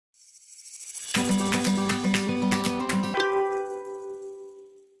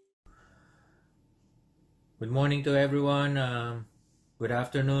Good morning to everyone. Good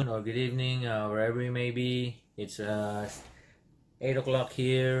afternoon or good evening, wherever you may be. It's 8 o'clock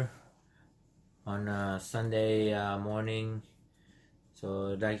here on Sunday morning.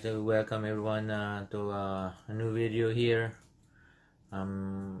 So I'd like to welcome everyone to a new video here.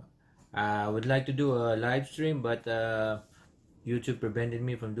 I would like to do a live stream, but YouTube prevented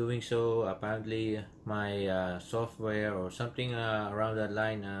me from doing so. Apparently, my software or something around that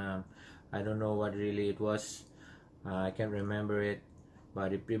line. I don't know what really it was. I can't remember it,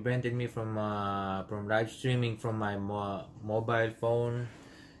 but it prevented me from live streaming from my mobile phone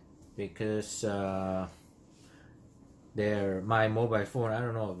because my mobile phone. I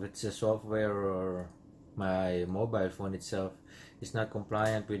don't know if it's a software or my mobile phone itself is not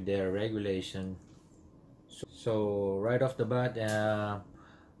compliant with their regulation. So right off the bat,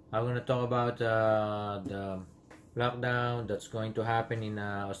 I'm going to talk about the lockdown that's going to happen in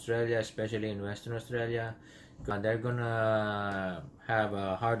Australia, especially in Western Australia. They're gonna have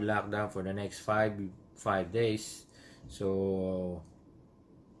a hard lockdown for the next five days. So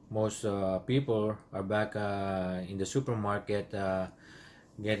most people are back in the supermarket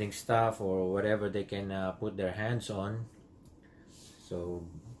getting stuff or whatever they can put their hands on. So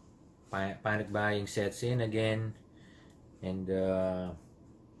panic buying sets in again, and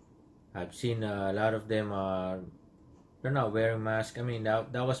I've seen a lot of them they're not wearing masks. I mean,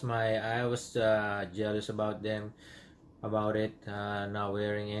 that was I was jealous about them, about it, not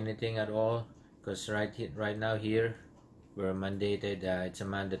wearing anything at all, because right now here we're mandated, it's a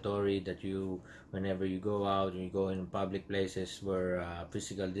mandatory that whenever you go out, you go in public places where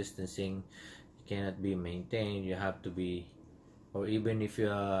physical distancing cannot be maintained, you have to be, or even if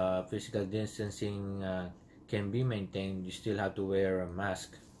physical distancing can be maintained, you still have to wear a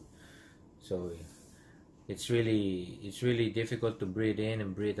mask. So it's really difficult to breathe in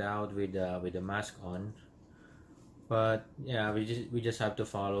and breathe out with the mask on. But yeah, we just have to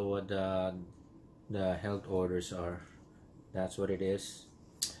follow what the health orders are. That's what it is.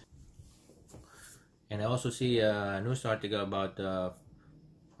 And I also see a news article about the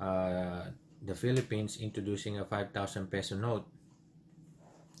Philippines introducing a 5,000 peso note.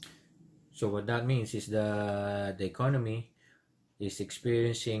 So what that means is the economy is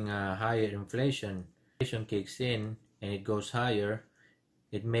experiencing higher inflation. Inflation kicks in and it goes higher.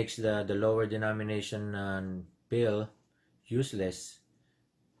 It makes the lower denomination bill useless.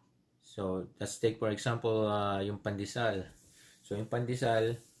 So let's take for example yung pandesal. So yung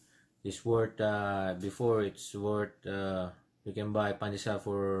pandesal is worth before it's worth you can buy pandesal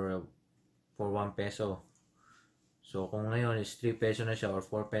for 1 peso. So kung ngayon is 3 peso na siya or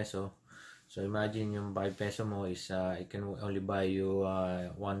 4 peso. So imagine yung 5 peso mo is it can only buy you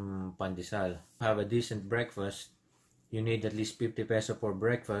 1 pandesal. To have a decent breakfast, you need at least 50 peso for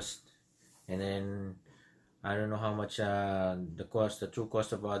breakfast, and then I don't know how much the true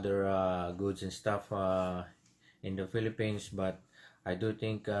cost of other goods and stuff in the Philippines, but I do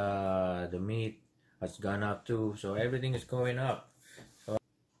think the meat has gone up too. So everything is going up. So,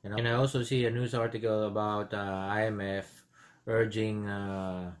 and I also see a news article about IMF urging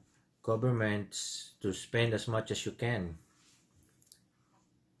governments to spend as much as you can.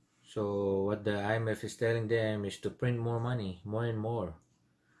 So what the IMF is telling them is to print more money, more and more,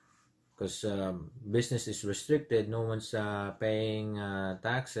 because business is restricted. No one's paying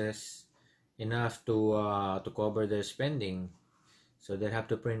taxes enough to cover their spending, so they have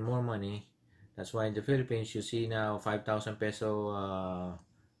to print more money. That's why in the Philippines you see now 5,000 peso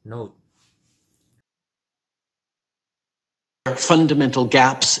note. Fundamental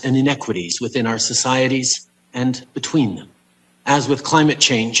gaps and inequities within our societies and between them. As with climate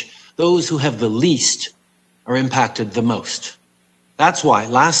change, those who have the least are impacted the most. That's why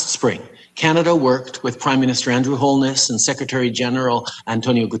last spring, Canada worked with Prime Minister Andrew Holness and Secretary General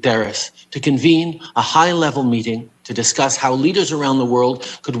Antonio Guterres to convene a high-level meeting to discuss how leaders around the world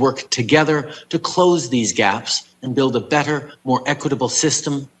could work together to close these gaps and build a better, more equitable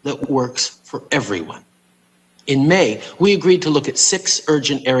system that works for everyone. In May, we agreed to look at 6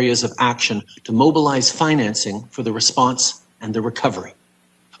 urgent areas of action to mobilize financing for the response and the recovery.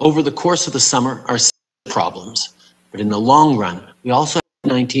 Over the course of the summer, our problems, but in the long run, we also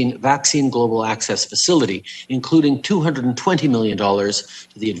have COVID-19 Vaccine Global Access Facility, including $220 million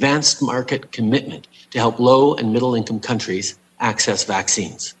to the Advanced Market Commitment to help low and middle-income countries access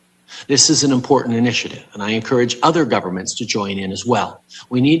vaccines. This is an important initiative, and I encourage other governments to join in as well.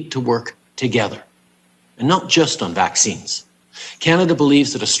 We need to work together, and not just on vaccines. Canada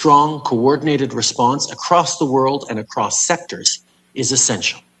believes that a strong, coordinated response across the world and across sectors is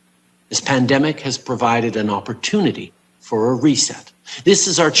essential. This pandemic has provided an opportunity for a reset, This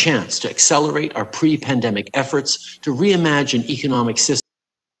is our chance to accelerate our pre-pandemic efforts to reimagine economic systems.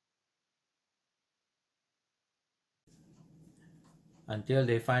 Until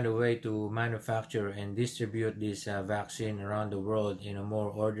they find a way to manufacture and distribute this vaccine around the world in a more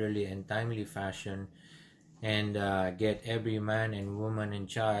orderly and timely fashion, and get every man and woman and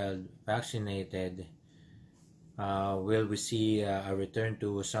child vaccinated, will we see a return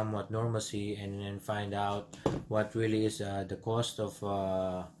to somewhat normalcy, and then find out what really is the cost of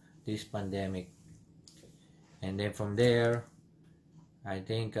this pandemic. And then from there, I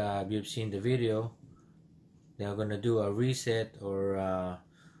think you've seen the video, they're gonna do a reset, or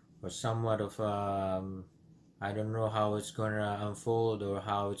somewhat of I don't know how it's gonna unfold or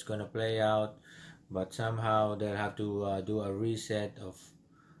how it's gonna play out, but somehow they'll have to do a reset of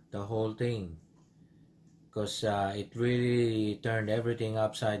the whole thing, because it really turned everything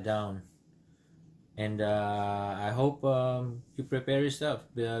upside down. And I hope you prepare yourself,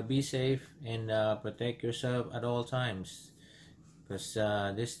 be safe, and protect yourself at all times, because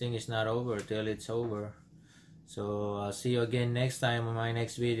this thing is not over till it's over. So I'll see you again next time on my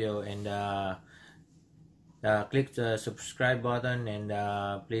next video, and click the subscribe button, and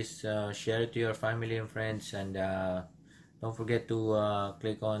please share it to your family and friends, and don't forget to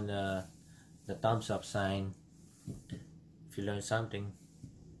click on the thumbs up sign if you learned something.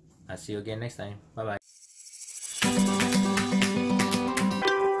 I'll see you again next time. Bye bye.